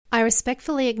I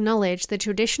respectfully acknowledge the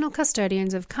traditional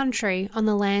custodians of country on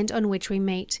the land on which we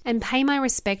meet, and pay my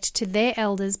respect to their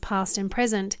elders past and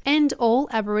present, and all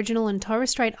Aboriginal and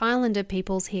Torres Strait Islander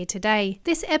peoples here today.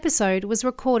 This episode was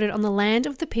recorded on the land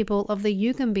of the people of the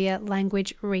Yugambeh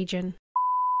language region.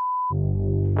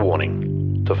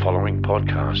 Warning: the following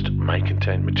podcast may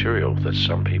contain material that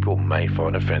some people may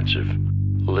find offensive.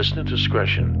 Listener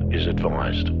discretion is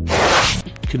advised.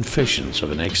 Confessions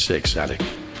of an Ex-Sex Addict,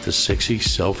 the sexy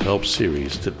self-help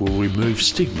series that will remove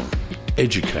stigma,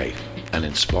 educate and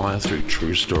inspire through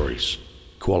true stories,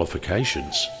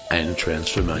 qualifications and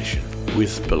transformation.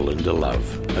 With Belinda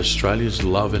Love, Australia's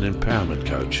love and empowerment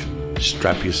coach.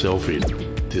 Strap yourself in.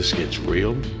 This gets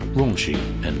real, raunchy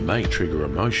and may trigger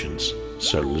emotions,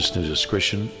 so listener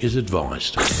discretion is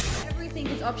advised. Everything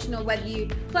is optional, whether you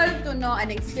clothed or not,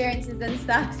 and experiences and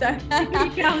stuff. So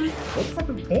what type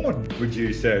of porn would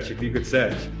you search if you could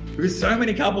search? Because so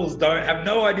many couples have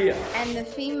no idea. And the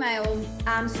female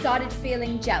started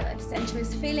feeling jealous, and she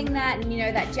was feeling that,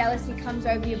 and that jealousy comes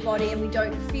over your body and we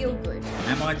don't feel good.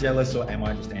 Am I jealous or am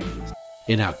I just envious?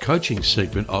 In our coaching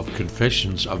segment of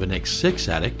Confessions of an Ex-Sex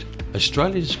Addict,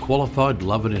 Australia's qualified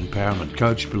love and empowerment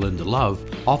coach Belinda Love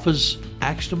offers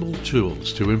actionable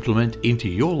tools to implement into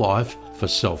your life for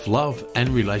self-love and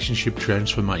relationship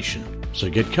transformation. So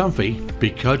get comfy,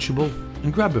 be coachable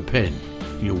and grab a pen.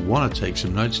 You'll want to take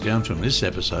some notes down from this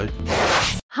episode.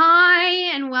 Hi,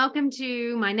 and welcome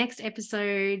to my next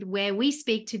episode where we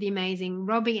speak to the amazing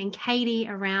Robbie and Katy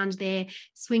around their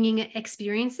swinging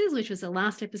experiences, which was the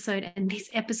last episode. And this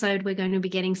episode, we're going to be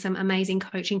getting some amazing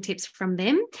coaching tips from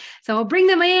them. So I'll bring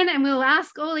them in and we'll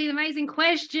ask all these amazing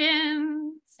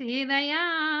questions. Here they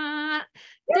are.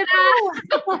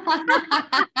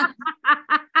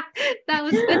 That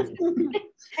was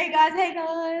Hey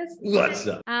guys. What's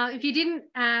up? If you didn't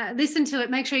listen to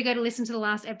it, make sure you go to listen to the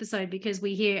last episode, because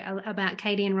we hear about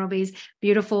Katy and Robbie's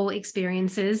beautiful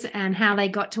experiences and how they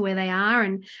got to where they are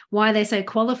and why they're so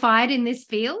qualified in this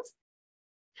field.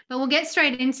 But we'll get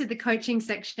straight into the coaching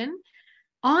section.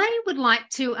 I would like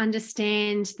to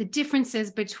understand the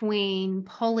differences between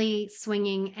poly,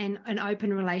 swinging and an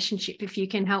open relationship, if you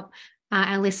can help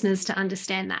our listeners to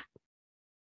understand that.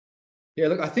 Yeah,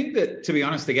 look, I think that, to be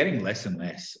honest, they're getting less and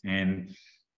less. And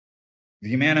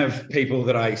the amount of people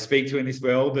that I speak to in this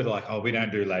world that are like, oh, we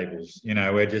don't do labels.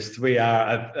 We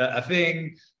are a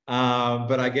thing.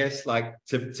 But I guess, like,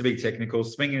 to be technical,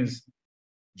 swingers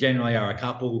generally are a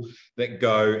couple that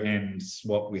go and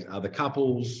swap with other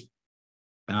couples.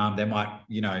 There might,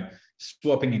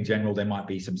 swapping in general, there might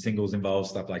be some singles involved,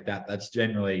 stuff like that. That's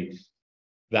generally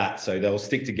that. So they'll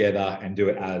stick together and do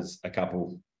it as a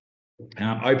couple.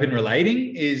 Open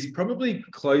relating is probably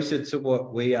closer to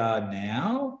what we are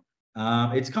now.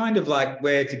 It's kind of like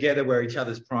we're together, we're each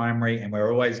other's primary, and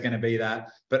we're always going to be that.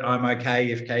 But I'm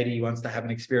okay if Katy wants to have an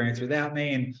experience without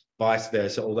me, and vice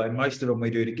versa. Although most of them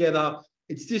we do together.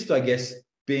 It's just, I guess,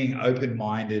 being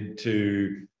open-minded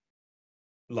to,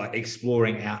 like,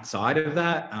 exploring outside of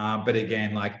that. But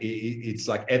again, like, it's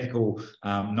like ethical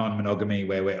non-monogamy,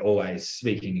 where we're always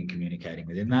speaking and communicating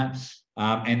within that.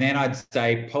 And then I'd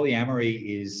say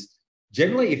polyamory is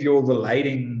generally if you're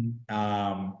relating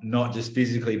not just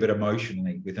physically but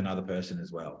emotionally with another person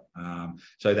as well.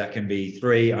 So that can be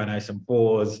 3, I know some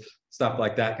 4s, stuff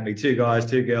like that. Can be 2 guys,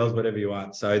 2 girls, whatever you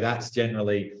want. So that's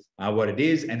generally what it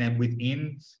is. And then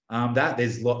within that,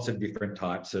 there's lots of different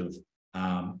types of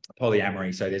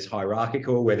polyamory. So there's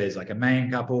hierarchical, where there's like a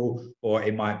main couple, or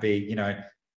it might be,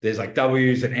 there's like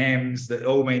W's and M's that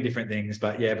all mean different things.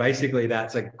 But yeah, basically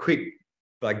that's a quick,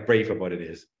 like, brief of what it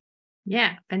is.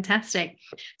 Yeah, fantastic.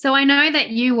 So I know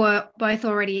that you were both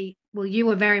already, you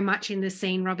were very much in the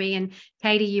scene, Robbie, and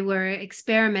Katy, you were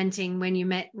experimenting when you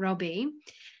met Robbie.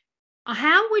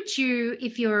 How would you,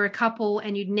 if you were a couple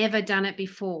and you'd never done it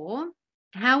before,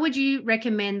 how would you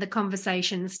recommend the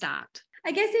conversation start?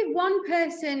 I guess if one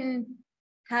person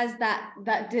has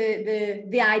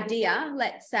the idea,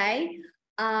 let's say,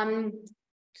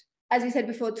 as we said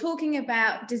before, talking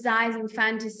about desires and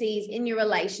fantasies in your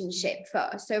relationship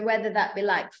first. So whether that be,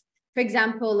 like, for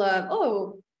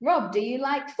example, Rob, do you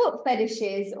like foot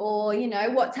fetishes? Or,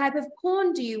 what type of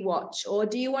porn do you watch? Or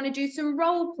do you want to do some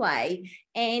role play?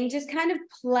 And just kind of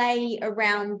play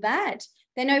around that.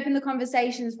 Then open the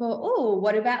conversations for,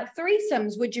 what about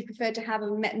threesomes? Would you prefer to have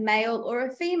a male or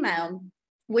a female?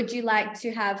 Would you like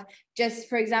to have just,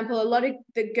 for example, a lot of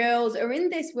the girls are in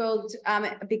this world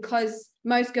because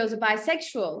most girls are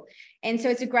bisexual. And so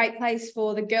it's a great place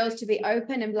for the girls to be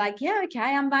open and be like, yeah, okay,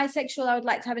 I'm bisexual. I would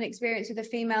like to have an experience with a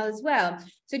female as well.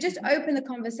 So just open the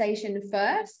conversation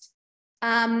first.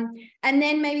 And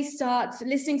then maybe start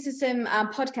listening to some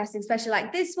podcasting, especially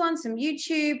like this one, some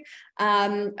YouTube,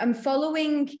 and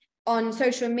following on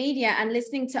social media and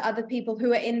listening to other people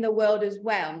who are in the world as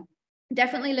well.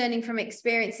 Definitely learning from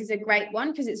experience is a great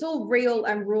one because it's all real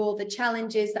and raw, the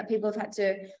challenges that people have had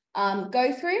to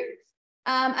go through.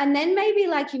 And then maybe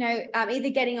like, either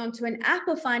getting onto an app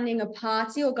or finding a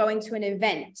party or going to an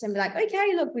event and be like,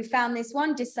 okay, look, we found this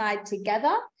one, decide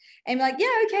together and be like, yeah,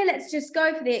 okay, let's just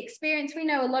go for the experience. We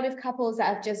know a lot of couples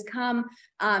that have just come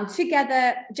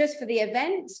together just for the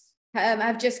event,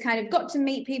 have just kind of got to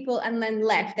meet people and then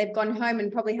left. They've gone home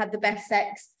and probably had the best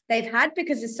sex they've had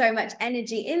because there's so much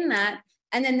energy in that.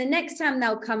 And then the next time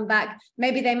they'll come back,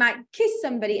 maybe they might kiss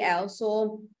somebody else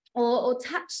or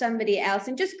touch somebody else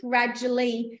and just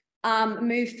gradually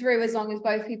move through as long as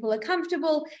both people are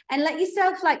comfortable, and let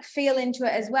yourself like feel into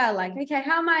it as well. Like, okay,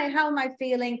 how am I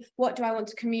feeling? What do I want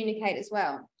to communicate as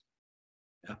well?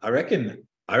 I reckon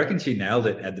she nailed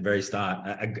it at the very start.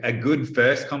 A good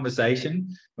first conversation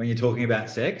when you're talking about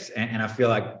sex. And I feel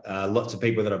like lots of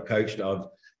people that I've coached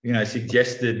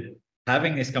suggested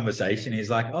having this conversation is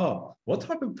like, oh, what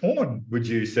type of porn would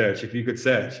you search if you could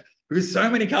search? Because so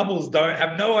many couples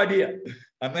have no idea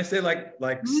unless they're like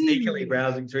sneakily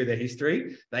browsing through their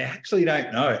history. They actually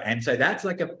don't know. And so that's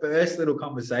like a first little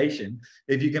conversation.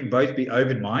 If you can both be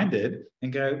open-minded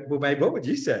and go, well, babe, what would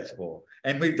you search for?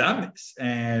 And we've done this.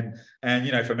 And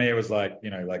for me, it was like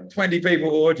 20 people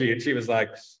orgy. And she was like,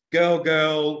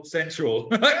 girl, sensual.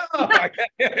 Like, oh, okay.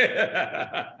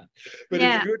 But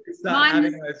it's good to start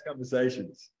having those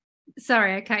conversations.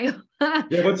 Sorry, okay.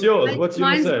 Yeah, what's yours? What's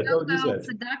your search? What would you search?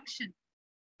 Seduction.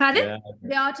 Pardon? Yeah.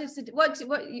 The art of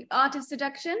art of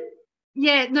seduction?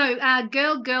 Yeah, no,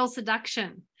 girl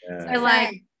seduction. Yeah. So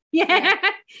like,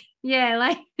 yeah,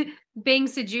 like being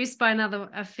seduced by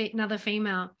another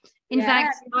female. In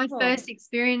fact, my first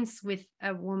experience with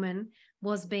a woman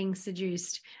was being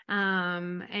seduced.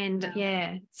 And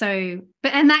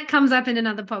that comes up in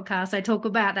another podcast. I talk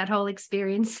about that whole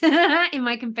experience in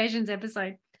my confessions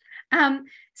episode.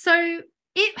 So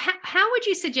how would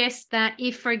you suggest that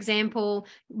if, for example,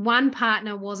 one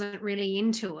partner wasn't really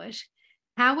into it,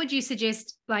 how would you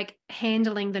suggest like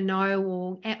handling the no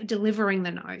or delivering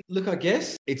the no? Look, I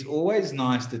guess it's always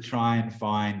nice to try and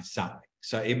find something.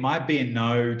 So it might be a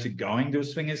no to going to a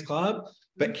swingers club,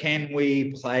 but can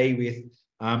we play with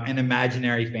an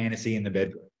imaginary fantasy in the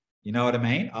bedroom? You know what I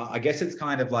mean? I guess it's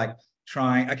kind of like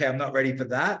trying, okay, I'm not ready for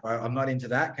that, or I'm not into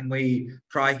that. Can we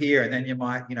try here? And then you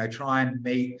might, try and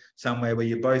meet somewhere where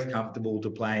you're both comfortable to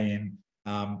play in,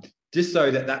 just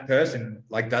so that person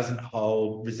like doesn't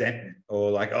hold resentment or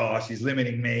like, oh, she's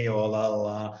limiting me or la la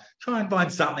la. Try and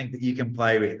find something that you can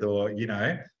play with, or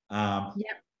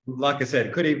like I said,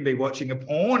 it could even be watching a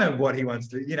porn of what he wants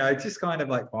to, just kind of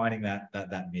like finding that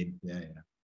mid.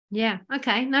 Yeah.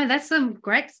 Okay. No, that's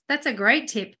a great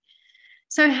tip.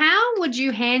 So how would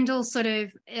you handle sort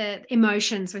of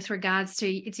emotions with regards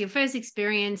to, it's your first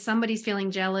experience, somebody's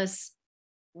feeling jealous.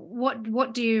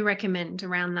 What do you recommend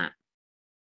around that?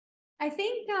 I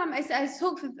think I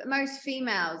talk for most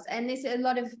females, and this a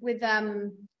lot of with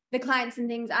the clients and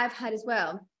things I've had as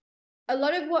well. A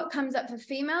lot of what comes up for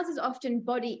females is often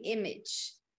body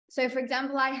image. So, for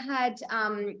example, I had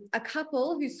a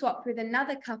couple who swapped with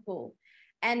another couple,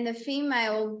 and the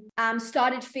female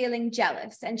started feeling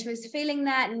jealous, and she was feeling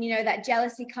that, and that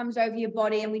jealousy comes over your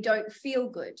body and we don't feel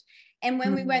good. And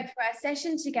when we went for our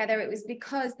session together, it was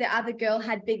because the other girl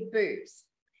had big boobs.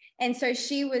 And so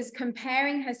she was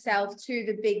comparing herself to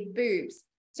the big boobs.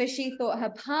 So she thought her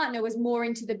partner was more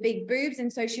into the big boobs,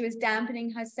 and so she was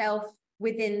dampening herself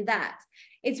within that.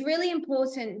 It's really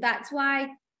important. That's why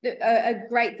a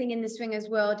great thing in the swingers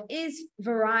world is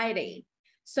variety.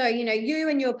 So, you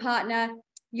and your partner,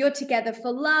 you're together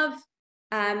for love,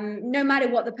 no matter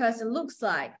what the person looks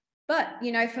like. But,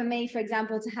 for me, for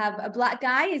example, to have a black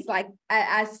guy is like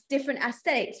as different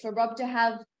aesthetics. For Rob to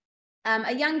have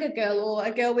a younger girl or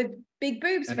a girl with big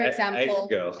boobs, for example,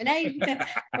 an Asian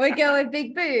or a girl with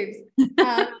big boobs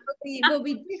will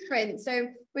be different. So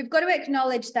we've got to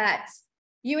acknowledge that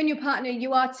you and your partner,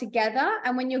 you are together.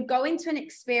 And when you're going to an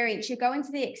experience, you're going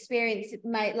to the experience, it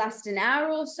might last an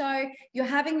hour or so. You're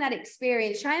having that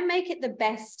experience. Try and make it the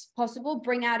best possible.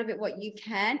 Bring out of it what you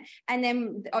can. And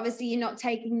then obviously you're not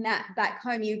taking that back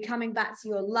home. You're coming back to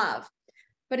your love.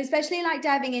 But especially like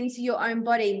diving into your own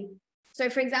body. So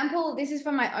for example, this is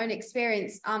from my own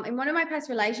experience. In one of my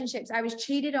past relationships, I was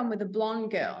cheated on with a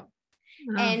blonde girl.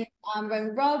 Oh. And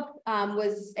when Rob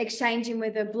was exchanging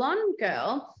with a blonde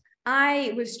girl,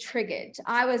 I was triggered.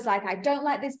 I was like, I don't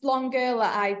like this blonde girl.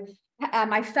 I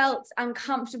felt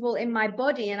uncomfortable in my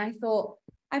body. And I thought,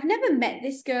 I've never met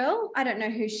this girl. I don't know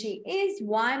who she is.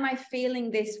 Why am I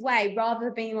feeling this way? Rather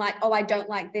than being like, oh, I don't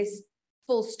like this,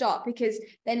 full stop, because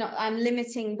I'm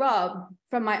limiting Rob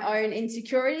from my own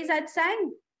insecurities, I'd say.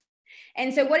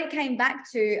 And so what it came back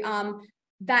to,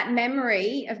 that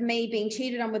memory of me being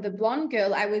cheated on with a blonde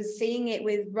girl, I was seeing it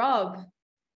with Rob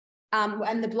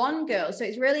and the blonde girl. So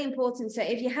it's really important. So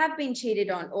if you have been cheated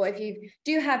on, or if you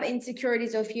do have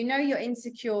insecurities, or if you know you're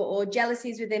insecure or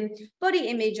jealousies within body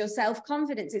image or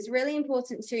self-confidence, it's really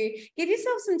important to give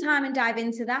yourself some time and dive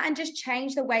into that and just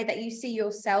change the way that you see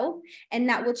yourself. And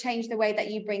that will change the way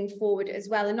that you bring forward as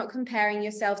well, and not comparing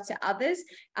yourself to others,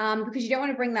 because you don't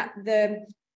want to bring that the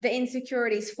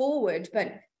insecurities forward.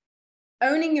 But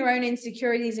owning your own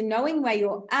insecurities and knowing where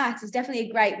you're at is definitely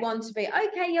a great one to be,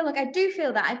 okay, yeah, look, I do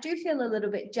feel that. I do feel a little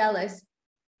bit jealous,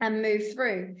 and move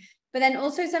through. But then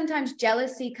also sometimes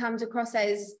jealousy comes across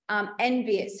as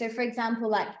envious. So for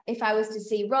example, like if I was to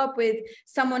see Rob with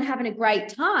someone having a great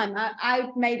time, I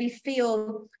maybe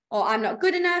feel, oh, I'm not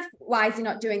good enough. Why is he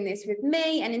not doing this with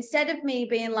me? And instead of me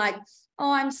being like,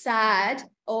 oh, I'm sad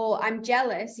or I'm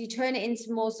jealous, you turn it into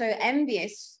more so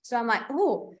envious. So I'm like,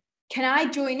 oh, can I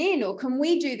join in, or can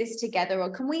we do this together, or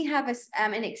can we have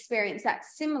an experience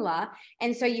that's similar?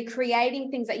 And so you're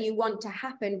creating things that you want to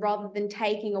happen, rather than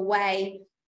taking away,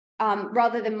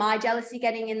 rather than my jealousy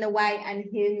getting in the way and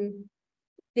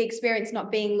the experience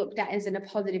not being looked at as in a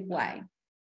positive way.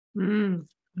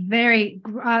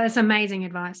 That's amazing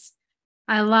advice.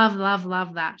 I love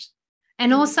that.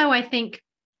 And also I think,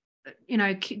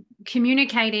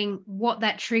 communicating what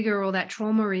that trigger or that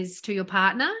trauma is to your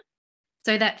partner,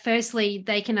 so that firstly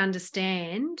they can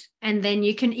understand, and then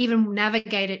you can even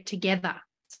navigate it together.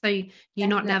 So you're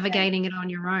not navigating it on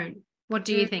your own. What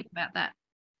do you think about that?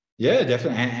 Yeah,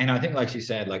 definitely. And I think, like she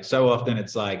said, like so often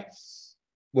it's like,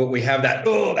 well, we have that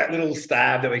little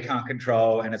stab that we can't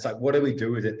control. And it's like, what do we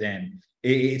do with it then?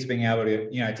 It's being able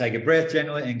to, take a breath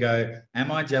generally and go,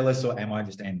 am I jealous or am I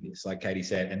just envious? Like Katy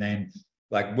said, and then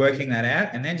like working that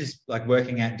out, and then just like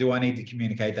working out, do I need to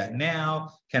communicate that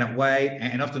now? Can it wait?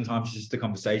 And oftentimes it's just a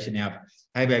conversation now.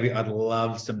 Hey, baby, I'd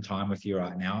love some time with you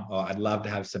right now. Or I'd love to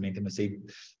have some intimacy.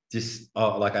 I'd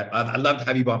love to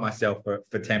have you by myself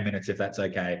for 10 minutes, if that's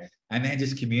okay. And then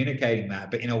just communicating that,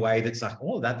 but in a way that's like,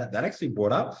 oh, that actually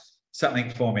brought up something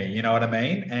for me, you know what I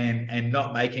mean? And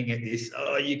not making it this,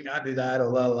 oh, you can't do that, or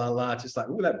la, la, la. Just like,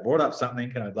 oh, that brought up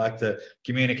something, and I'd like to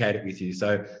communicate it with you.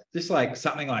 So just like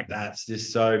something like that's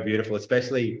just so beautiful,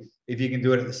 especially if you can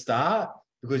do it at the start,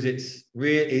 because it's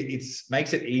really, it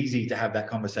makes it easy to have that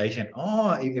conversation.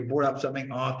 Oh, it brought up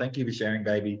something. Oh, thank you for sharing,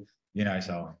 baby.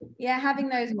 So yeah, having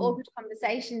those awkward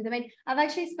conversations. I mean, I've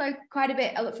actually spoke quite a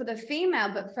bit for the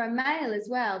female, but for a male as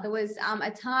well. There was a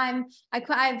time I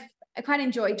quite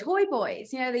enjoy toy boys,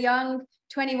 the young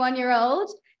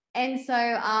 21-year-old. And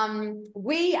so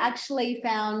we actually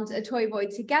found a toy boy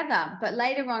together. But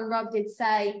later on, Rob did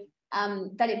say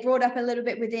that it brought up a little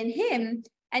bit within him.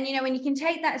 And, when you can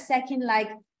take that second, like,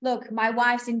 look, my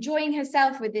wife's enjoying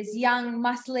herself with this young,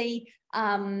 muscly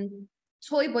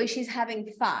toy boy, she's having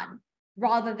fun,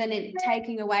 rather than it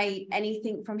taking away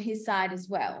anything from his side as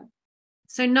well.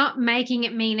 So not making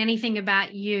it mean anything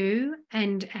about you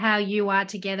and how you are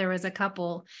together as a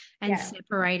couple, and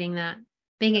separating that,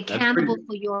 being accountable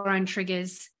for your own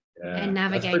triggers and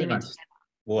navigating it together.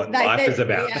 What life is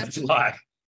about. Yeah. That's life.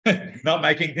 Not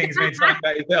making things mean something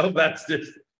about yourself. That's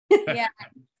just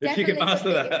if you can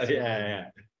master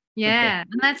that. Yeah,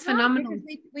 and that's phenomenal.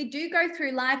 Because we do go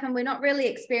through life and we're not really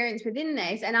experienced within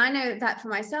this. And I know that for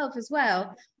myself as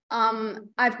well.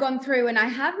 I've gone through and I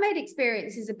have made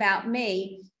experiences about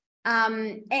me.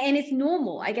 And it's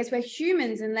normal. I guess we're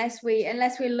humans unless we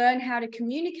learn how to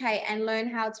communicate and learn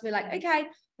how to be like, okay,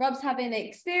 Rob's having an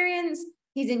experience.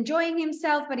 He's enjoying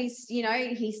himself, but he's,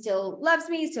 he still loves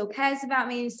me, he still cares about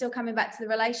me, he's still coming back to the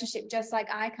relationship just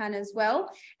like I can as well.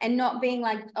 And not being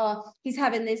like, oh, he's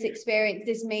having this experience,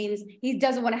 this means he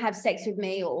doesn't want to have sex with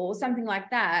me or something like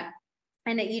that.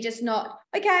 And that you're just not,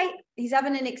 okay, he's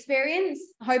having an experience,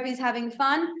 hope he's having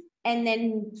fun, and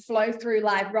then flow through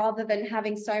life rather than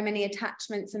having so many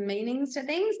attachments and meanings to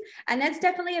things. And that's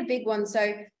definitely a big one.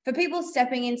 So for people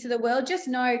stepping into the world, just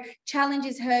know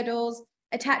challenges, hurdles,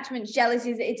 attachments,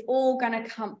 jealousies, it's all going to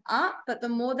come up. But the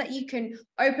more that you can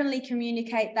openly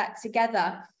communicate that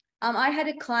together. I had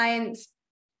a client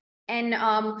and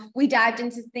we dived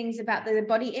into things about the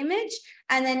body image,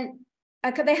 and then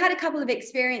they had a couple of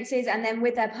experiences, and then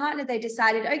with their partner, they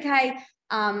decided, okay,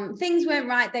 things weren't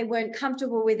right. They weren't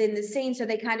comfortable within the scene. So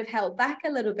they kind of held back a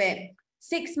little bit.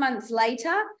 6 months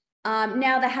later,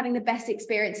 now they're having the best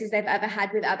experiences they've ever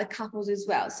had with other couples as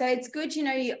well. So it's good,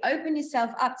 you open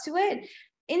yourself up to it.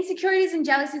 insecurities and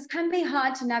jealousies can be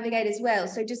hard to navigate as well.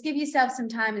 So just give yourself some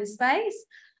time and space.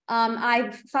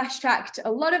 I've fast-tracked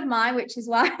a lot of mine, which is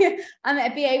why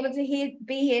I'm be able to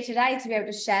be here today to be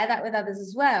able to share that with others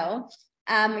as well.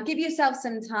 Give yourself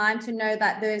some time to know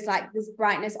that there's like this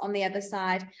brightness on the other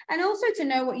side, and also to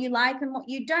know what you like and what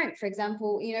you don't. For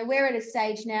example, we're at a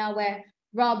stage now where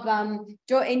Rob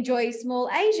enjoys small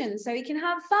Asians, so he can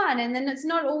have fun, and then it's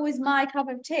not always my cup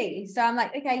of tea. So I'm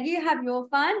like, okay, you have your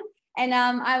fun, and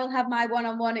I will have my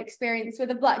one-on-one experience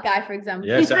with a black guy, for example.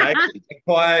 Yeah, so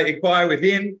inquire with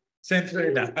him, send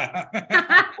through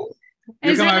that.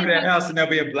 You come over to our house and there'll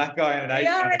be a black guy and an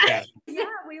Asian on the couch. Yeah,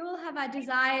 we all have our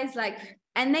desires,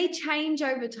 and they change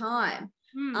over time.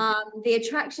 The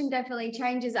attraction definitely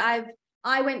changes.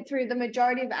 I went through the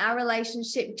majority of our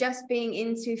relationship just being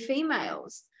into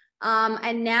females.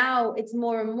 And now it's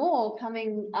more and more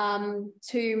coming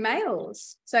to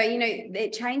males. So,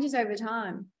 it changes over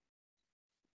time.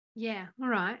 Yeah. All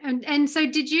right. And so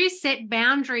did you set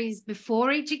boundaries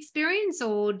before each experience,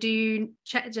 or do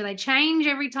they change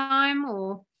every time,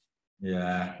 or?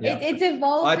 Yeah. It's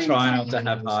evolved. I try not to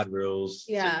have hard rules,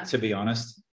 to be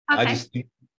honest. Okay. I just think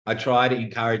I try to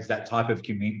encourage that type of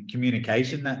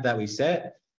communication that we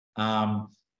set. Like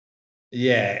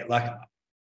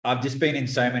I've just been in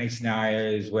so many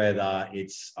scenarios where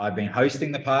I've been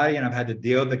hosting the party and I've had to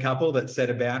deal with the couple that set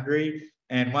a boundary,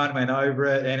 and one went over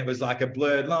it and it was like a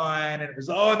blurred line, and it was,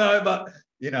 oh no, but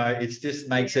it just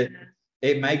makes it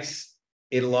makes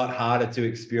it a lot harder to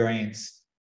experience,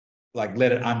 like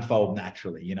let it unfold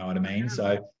naturally, you know what I mean?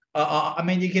 So I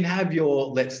mean, you can have your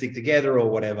let's stick together or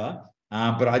whatever,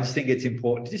 but I just think it's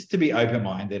important just to be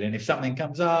open-minded. And if something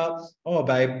comes up, oh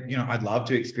babe, I'd love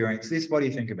to experience this, what do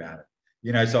you think about it?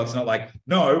 So it's not like,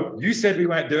 no, you said we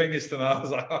weren't doing this tonight. I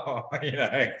was like, oh,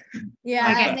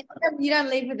 Yeah. Okay. And you don't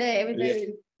leave with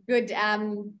a good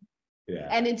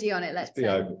energy on it, let's say.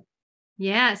 Open.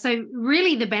 Yeah. So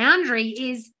really the boundary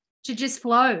is to just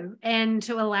flow and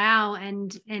to allow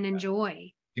and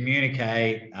enjoy.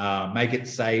 Communicate, make it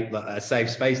safe, a safe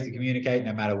space to communicate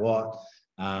no matter what.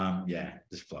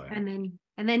 Just flow.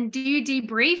 And then do you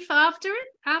debrief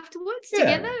afterwards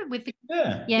together with the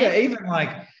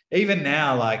even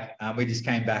now, we just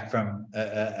came back from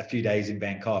a few days in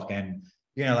Bangkok, and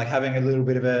having a little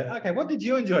bit of okay, what did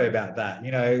you enjoy about that?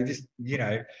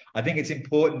 I think it's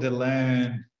important to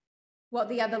learn what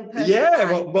the other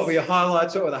person what were your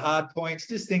highlights, what were the hard points,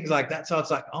 just things like that. So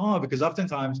it's like, because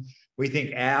oftentimes we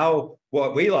think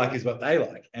what we like is what they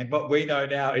like, and what we know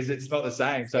now is it's not the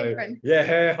same. So different.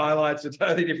 Her highlights are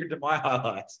totally different to my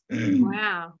highlights.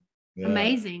 Wow. Yeah.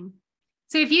 Amazing.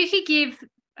 So if you could give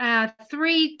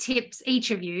 3 tips, each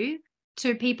of you,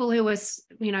 to people who are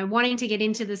wanting to get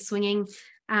into the swinging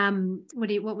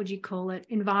what would you call it,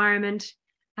 environment,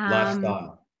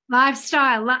 lifestyle. Is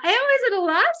it a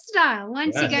lifestyle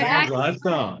once you go back?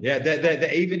 Lifestyle. Yeah,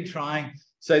 they're even trying.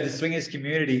 So the swingers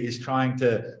community is trying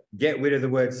to get rid of the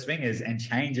word swingers and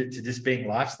change it to just being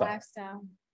lifestyle.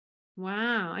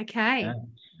 Wow. Okay. Yeah.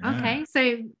 Okay.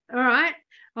 So, all right.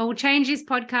 Well, we'll change this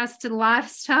podcast to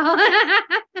lifestyle.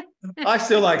 I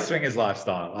still like swingers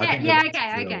lifestyle.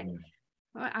 Okay.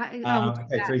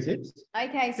 Okay, 3 tips.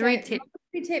 Okay, so 3 tips.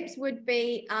 3 tips would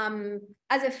be,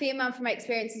 as a female from my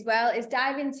experience as well, is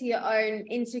dive into your own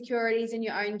insecurities and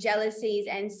your own jealousies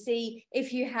and see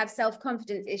if you have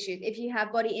self-confidence issues, if you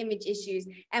have body image issues,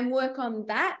 and work on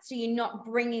that so you're not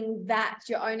bringing that,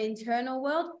 your own internal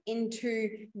world,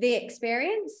 into the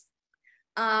experience.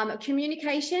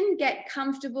 Communication, get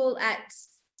comfortable at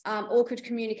awkward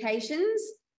communications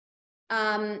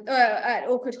or at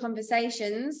awkward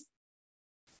conversations,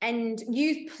 and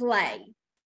use play,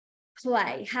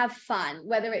 have fun,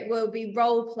 whether it will be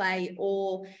role play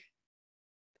or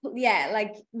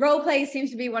role play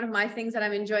seems to be one of my things that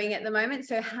I'm enjoying at the moment.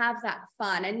 So have that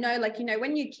fun, and know,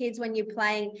 when you're kids, when you're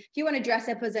playing, if you want to dress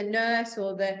up as a nurse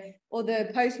or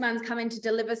the postman's coming to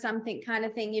deliver something kind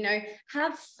of thing,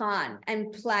 have fun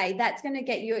and play. That's going to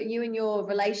get you and your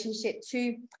relationship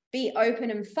to be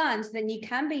open and fun. So then you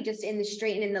can be just in the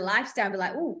street and in the lifestyle, be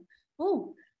like, oh,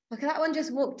 look at that one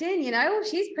just walked in,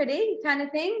 she's pretty kind of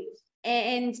thing.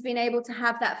 And being able to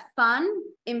have that fun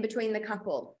in between the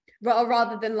couple,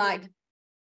 rather than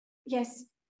yes,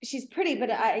 she's pretty, but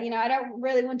I don't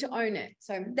really want to own it.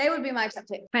 So they would be my top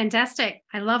tip. Fantastic.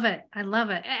 I love it.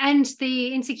 And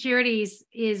the insecurities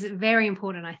is very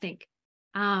important, I think.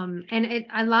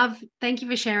 Thank you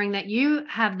for sharing that you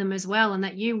have them as well, and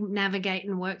that you navigate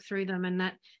and work through them, and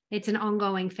that it's an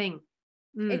ongoing thing.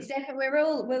 It's definitely,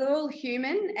 we're all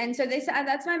human. And so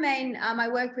that's my main, I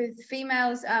work with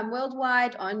females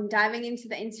worldwide on diving into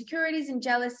the insecurities and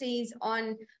jealousies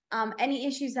on any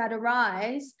issues that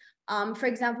arise. For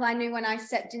example, I knew when I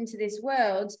stepped into this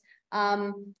world,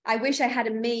 I wish I had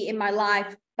a me in my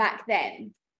life back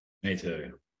then. Me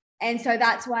too. And so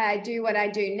that's why I do what I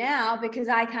do now, because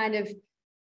I kind of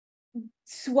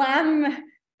swam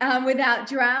without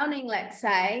drowning, let's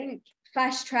say,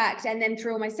 fast tracked, and then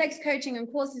through all my sex coaching and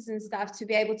courses and stuff to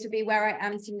be able to be where I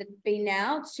am to be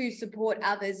now, to support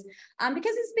others,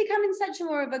 because it's becoming such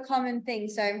more of a common thing.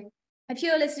 So if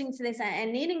you're listening to this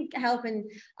and needing help and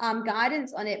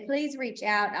guidance on it, please reach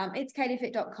out. It's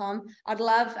katyfit.com. I'd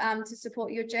love to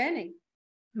support your journey.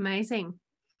 Amazing.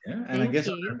 Yeah, and Thank I guess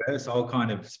on reverse, I'll kind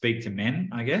of speak to men,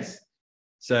 I guess.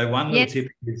 So one little tip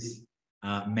is,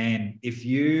 men,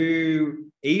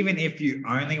 even if you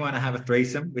only want to have a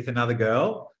threesome with another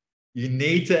girl, you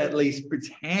need to at least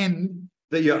pretend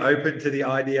that you're open to the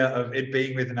idea of it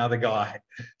being with another guy.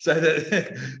 So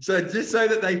just so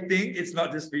that they think it's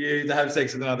not just for you to have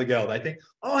sex with another girl. They think,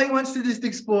 oh, he wants to just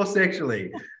explore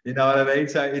sexually. You know what I mean?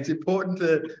 So it's important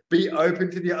to be open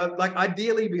to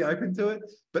ideally be open to it.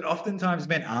 But oftentimes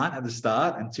men aren't at the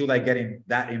start until they get in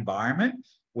that environment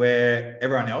where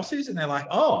everyone else is, and they're like,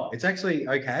 oh, it's actually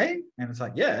okay. And it's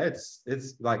like, yeah,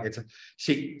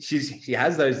 she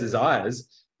has those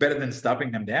desires. Better than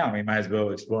stuffing them down. We may as well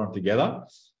explore them together.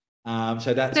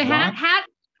 So that's how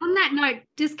on that note,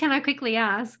 just can I quickly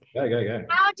ask? Go.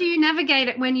 How do you navigate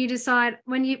it when you decide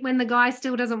when the guy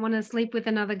still doesn't want to sleep with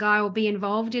another guy or be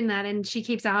involved in that, and she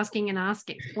keeps asking and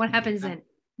asking? What happens then?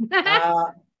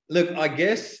 Look, I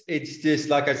guess it's just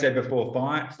like I said before,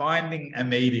 finding a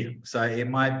medium. So it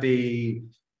might be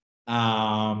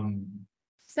some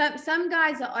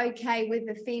guys are okay with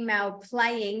the female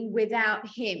playing without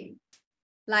him.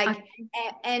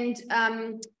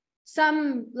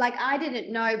 Some, like, I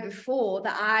didn't know before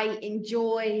that I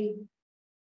enjoy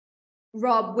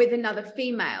Rob with another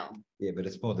female. Yeah, but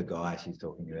it's more the guy she's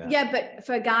talking about. Yeah, but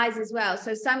for guys as well.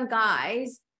 So some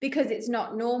guys, because it's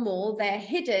not normal, they're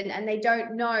hidden and they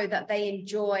don't know that they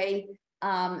enjoy,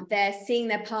 they're seeing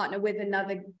their partner with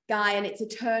another guy and it's a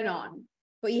turn on.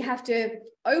 But you have to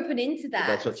open into that.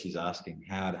 But that's what she's asking,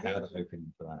 how to open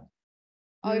into that.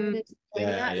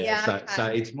 Yeah. So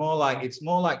it's more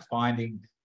like finding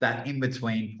that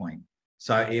in-between point.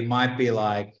 So it might be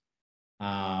like,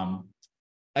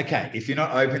 okay, if you're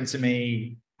not open to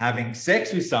me having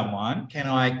sex with someone, can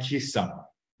I kiss someone?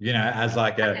 You know, as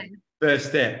like a first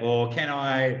step, or can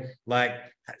I like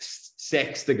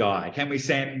sex the guy? Can we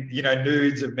send,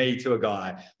 nudes of me to a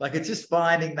guy? Like, it's just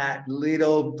finding that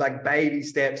little like baby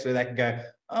steps where they can go,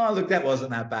 oh, look, that wasn't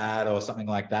that bad, or something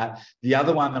like that. The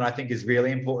other one that I think is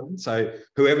really important, so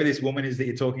whoever this woman is that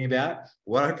you're talking about,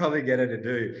 what I'd probably get her to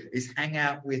do is hang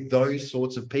out with those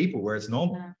sorts of people where it's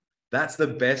normal. Yeah. That's the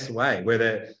best way,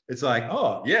 where it's like,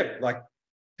 oh, yeah, like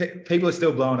people are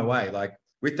still blown away. Like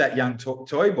with that young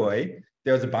toy boy,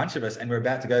 there was a bunch of us and we're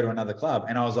about to go to another club.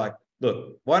 And I was like,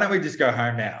 look, why don't we just go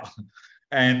home now?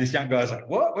 And this young guy's like,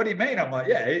 what? What do you mean? I'm like,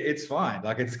 yeah, it's fine.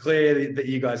 Like, it's clear that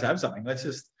you guys have something. Let's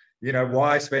just,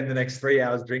 why spend the next 3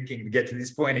 hours drinking to get to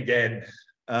this point again?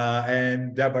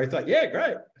 And they're both like, yeah,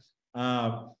 great.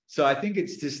 So I think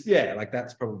it's just, like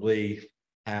that's probably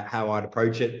how I'd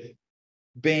approach it.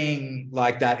 Being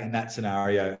like that in that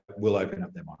scenario will open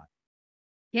up their mind.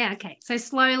 Yeah, okay. So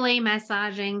slowly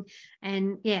massaging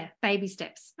and, baby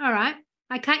steps. All right.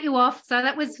 I cut you off. So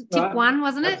that was tip 1,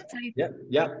 wasn't it?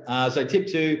 Yep. So tip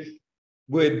 2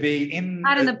 would be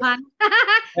Pardon the pun.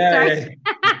 Sorry.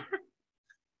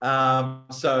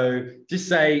 So just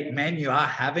say, man, you are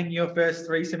having your first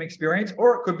threesome experience,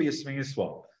 or it could be a swinger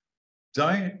swap.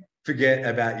 Don't forget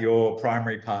about your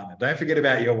primary partner. Don't forget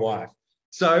about your wife.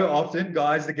 So often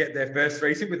guys that get their first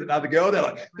threesome with another girl, they're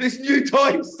like, this new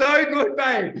toy is so good,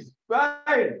 babe.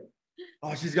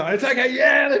 Oh, she's going, it's okay.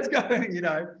 Yeah, let's go.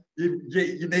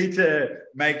 You need to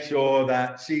make sure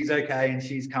that she's okay and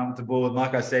she's comfortable. And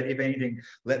like I said, if anything,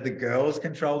 let the girls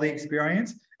control the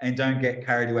experience and don't get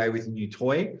carried away with a new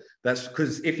toy. That's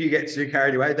because if you get too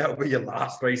carried away, that will be your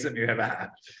last threesome you ever had.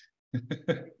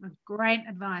 Great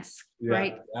advice.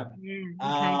 Great. Yeah.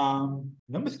 Okay.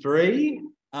 Number 3,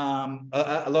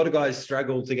 a lot of guys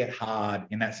struggle to get hard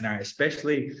in that scenario,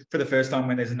 especially for the first time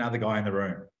when there's another guy in the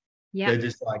room. Yeah, they're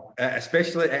just like,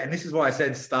 especially, and this is why I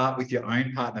said start with your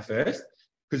own partner first,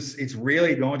 because it's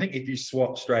really daunting if you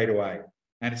swap straight away.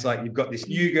 And it's like you've got this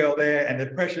new girl there and the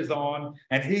pressure's on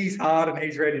and he's hard and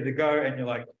he's ready to go. And you're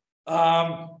like,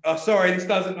 oh, sorry, this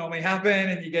doesn't normally happen.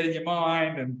 And you get in your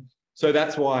mind. And so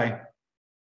that's why,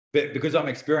 but because I'm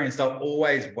experienced, I'll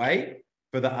always wait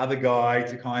for the other guy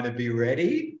to kind of be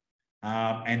ready.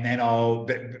 And then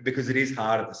because it is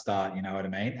hard at the start, you know what I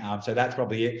mean? So that's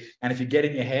probably it. And if you get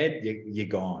in your head, you're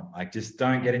gone. Like, just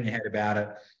don't get in your head about it,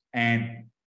 and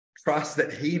trust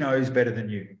that he knows better than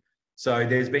you. So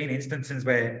there's been instances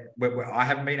where I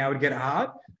haven't been able to get it hard,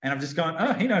 and I'm just going,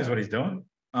 oh, he knows what he's doing.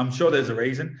 I'm sure there's a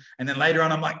reason. And then later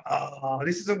on, I'm like, oh,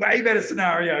 this is a way better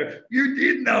scenario. You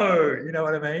did know, you know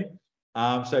what I mean?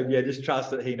 So yeah, just trust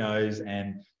that he knows,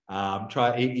 and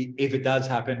try, if it does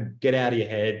happen, get out of your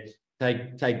head,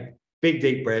 take big,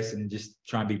 deep breaths, and just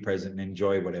try and be present and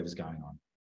enjoy whatever's going on.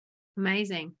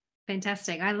 Amazing.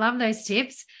 Fantastic. I love those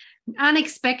tips.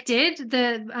 Unexpected.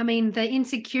 The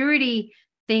insecurity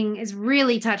thing has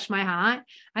really touched my heart.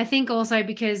 I think also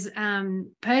because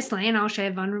personally, and I'll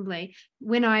share vulnerably,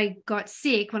 when I got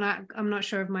sick, I'm not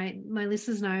sure if my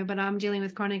listeners know, but I'm dealing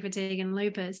with chronic fatigue and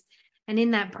lupus. And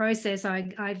in that process,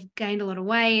 I've gained a lot of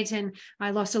weight, and I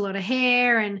lost a lot of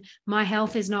hair, and my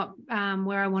health is not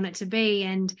where I want it to be.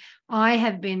 And I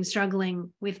have been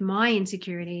struggling with my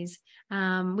insecurities,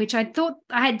 which I thought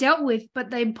I had dealt with, but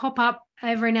they pop up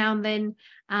every now and then.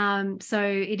 So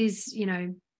it is,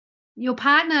 your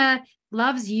partner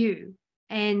loves you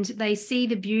and they see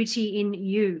the beauty in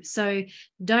you. So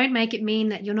don't make it mean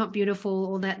that you're not beautiful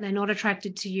or that they're not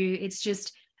attracted to you. It's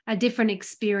just a different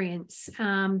experience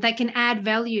that can add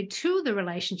value to the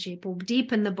relationship or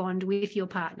deepen the bond with your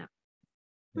partner.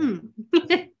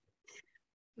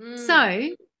 So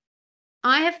I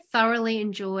have thoroughly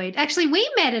enjoyed. Actually,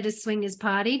 we met at a swingers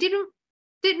party. No,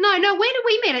 where did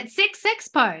we meet? At Sex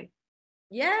Expo.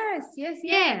 Yes.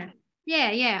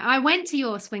 Yeah. I went to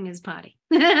your swingers party.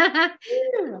 Your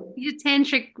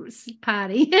tantric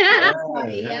party. Yeah.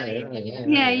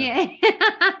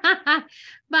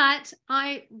 But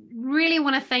I really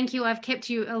want to thank you. I've kept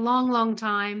you a long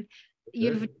time.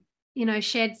 You've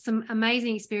shared some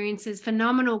amazing experiences,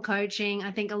 phenomenal coaching.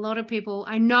 I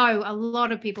know a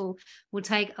lot of people will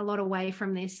take a lot away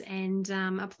from this and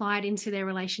apply it into their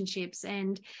relationships,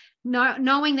 and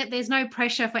knowing that there's no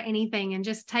pressure for anything, and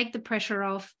just take the pressure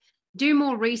off. Do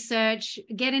more research,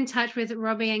 get in touch with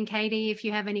Robbie and Katy if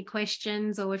you have any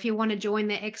questions, or if you want to join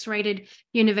the X-rated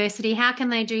university. How can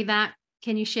they do that?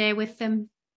 Can you share with them?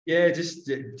 Yeah, just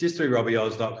through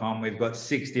robbieoz.com. We've got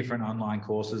 6 different online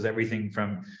courses, everything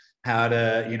from how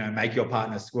to, make your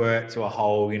partner squirt to a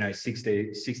whole,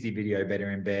 60 video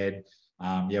better in bed.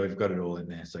 We've got it all in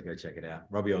there. So go check it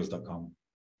out. robbieoz.com.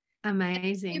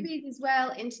 Amazing. Newbies as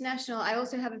well, international. I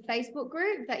also have a Facebook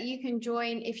group that you can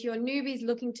join if you're newbies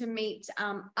looking to meet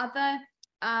other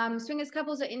swingers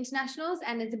couples or internationals,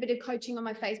 and there's a bit of coaching on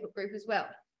my Facebook group as well.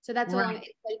 So that's all on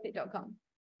itsfit.com.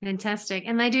 Fantastic.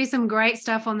 And they do some great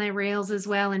stuff on their reels as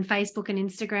well, and Facebook and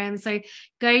Instagram. So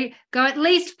go at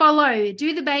least follow,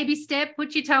 do the baby step,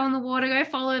 put your toe in the water, go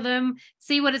follow them,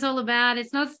 see what it's all about.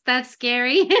 It's not that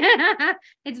scary.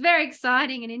 It's very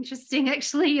exciting and interesting,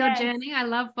 actually, your journey. I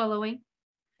love following.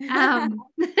 Yes,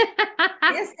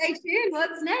 stay tuned.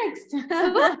 What's next?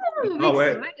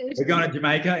 We're going to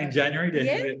Jamaica in January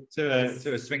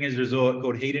to a swingers resort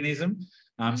called Hedonism.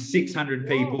 600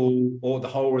 people, or the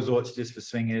whole resort's just for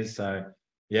swingers. So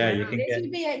you can get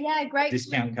a great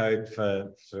discount code for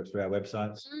our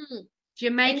websites. You're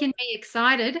making me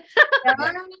excited.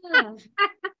 But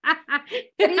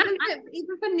even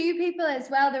for new people as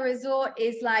well, the resort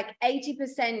is like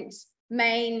 80%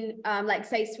 main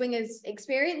say swingers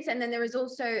experience, and then there is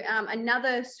also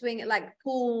another swing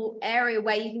pool area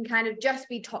where you can kind of just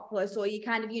be topless, or you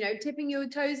kind of tipping your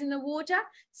toes in the water,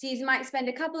 so you might spend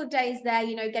a couple of days there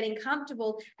getting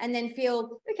comfortable, and then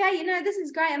feel okay, this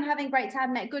is great, I'm having a great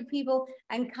time, met good people,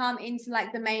 and come into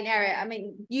the main area. I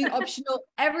mean, optional,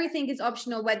 everything is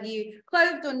optional, whether you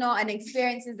clothed or not, and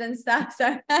experiences and stuff.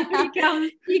 So you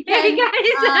can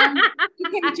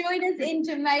join us in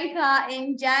Jamaica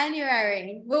in January.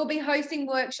 We'll be hosting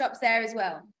workshops there as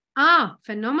well. Ah,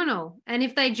 phenomenal. And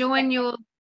if they join your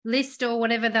list or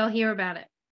whatever, they'll hear about it.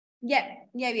 Yeah.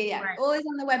 Right. Always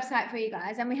on the website for you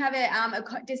guys. And we have a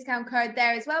discount code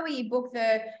there as well, where you book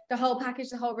the whole package,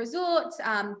 the whole resort,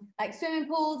 like swimming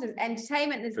pools, there's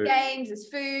entertainment, there's games, there's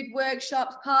food,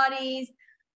 workshops, parties,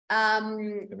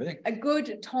 everything. A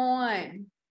good time.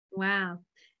 Wow.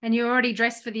 And you're already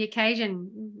dressed for the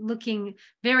occasion, looking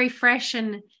very fresh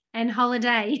and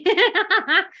holiday.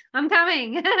 I'm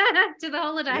coming to the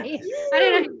holiday. I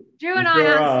don't know. Drew and I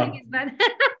aren't singers,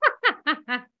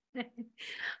 but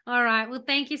all right. Well,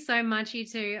 thank you so much, you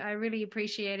two. I really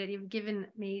appreciate it. You've given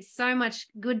me so much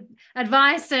good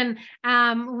advice, and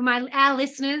our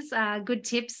listeners good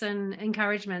tips and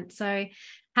encouragement. So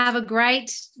Have a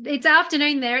great, it's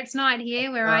afternoon there. It's night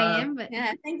here where I am. But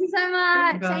yeah, thank you so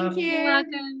much. Thank you. You're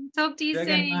welcome. Talk to you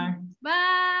soon.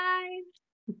 Bye.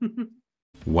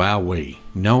 Wowee,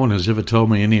 no one has ever told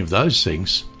me any of those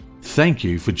things. Thank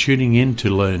you for tuning in to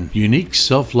learn unique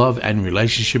self-love and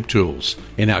relationship tools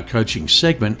in our coaching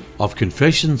segment of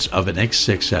Confessions of an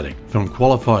Ex-Sex Addict from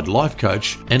qualified life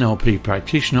coach, NLP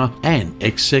practitioner and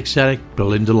ex-sex addict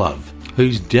Belinda Love,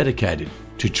 who's dedicated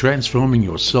to transforming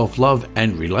your self-love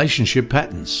and relationship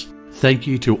patterns. Thank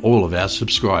you to all of our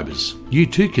subscribers. You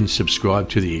too can subscribe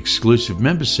to the exclusive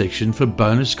member section for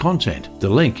bonus content. The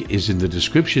link is in the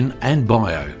description and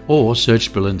bio, or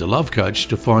search Belinda Love Coach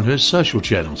to find her social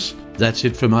channels. That's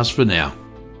it from us for now.